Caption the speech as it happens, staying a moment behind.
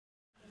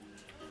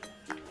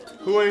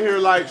Who in here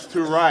likes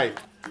to write?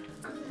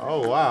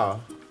 Oh,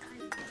 wow.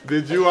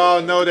 Did you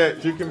all know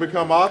that you can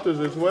become authors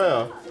as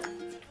well?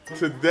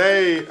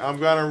 Today, I'm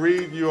gonna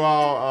read you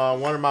all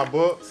one of my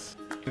books.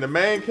 The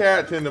main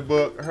character in the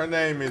book, her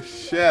name is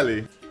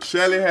Shelly.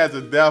 Shelly has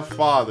a deaf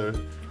father.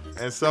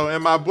 And so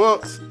in my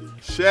books,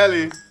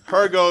 Shelly,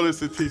 her goal is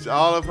to teach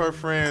all of her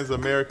friends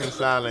American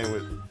Sign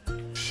Language.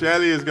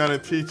 Shelly is gonna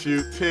teach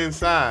you 10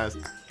 signs.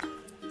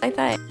 I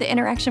thought the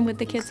interaction with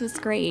the kids was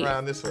great.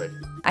 Around this way.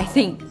 I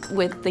think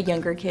with the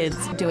younger kids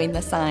doing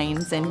the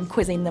signs and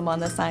quizzing them on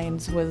the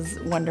signs was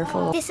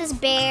wonderful. This is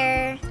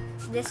bear,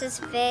 this is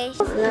fish.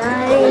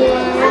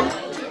 Lion.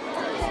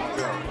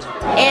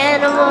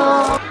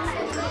 Animal.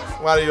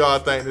 Why do you all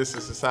think this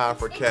is a sign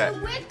for cat?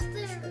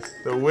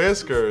 The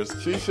whiskers.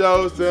 She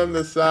shows them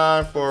the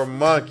sign for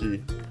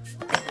monkey.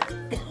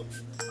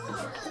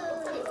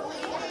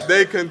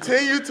 They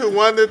continue to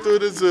wander through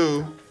the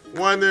zoo,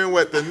 wondering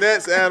what the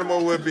next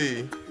animal would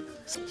be.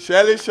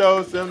 Shelly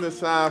shows them the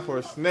sign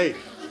for snake.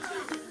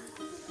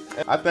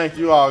 I think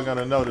you all are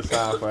gonna know the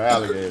sign for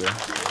alligator.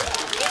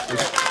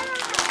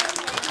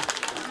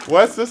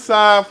 What's the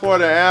sign for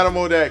the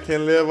animal that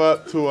can live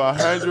up to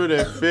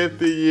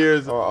 150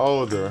 years or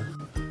older?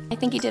 I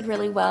think you did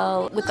really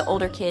well with the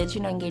older kids,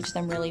 engage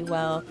them really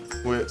well.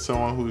 With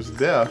someone who's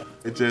deaf,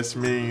 it just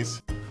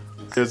means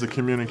there's a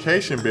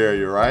communication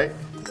barrier, right?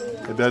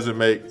 It doesn't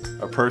make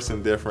a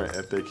person different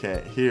if they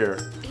can't hear.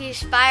 He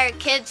inspired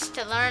kids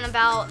to learn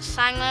about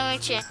sign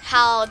language and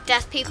how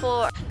deaf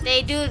people,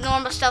 they do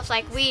normal stuff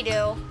like we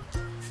do,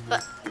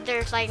 but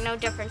there's like no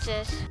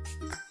differences.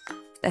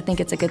 I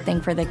think it's a good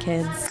thing for the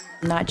kids,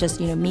 not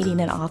just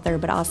meeting an author,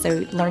 but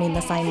also learning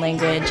the sign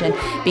language and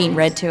being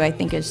read to. I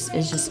think is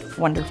just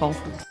wonderful.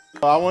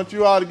 I want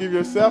you all to give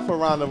yourself a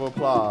round of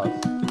applause.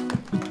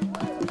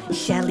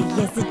 Shelly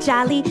is a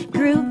jolly,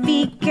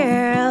 groovy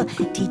girl,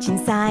 teaching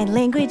sign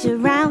language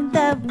around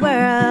the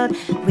world.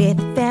 With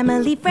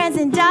family, friends,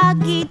 and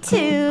doggy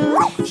too,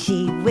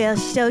 she will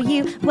show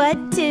you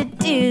what to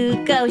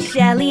do. Go,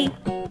 Shelly.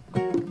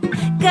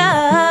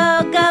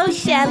 Go, go,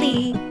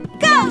 Shelly.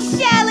 Go,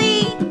 Shelly.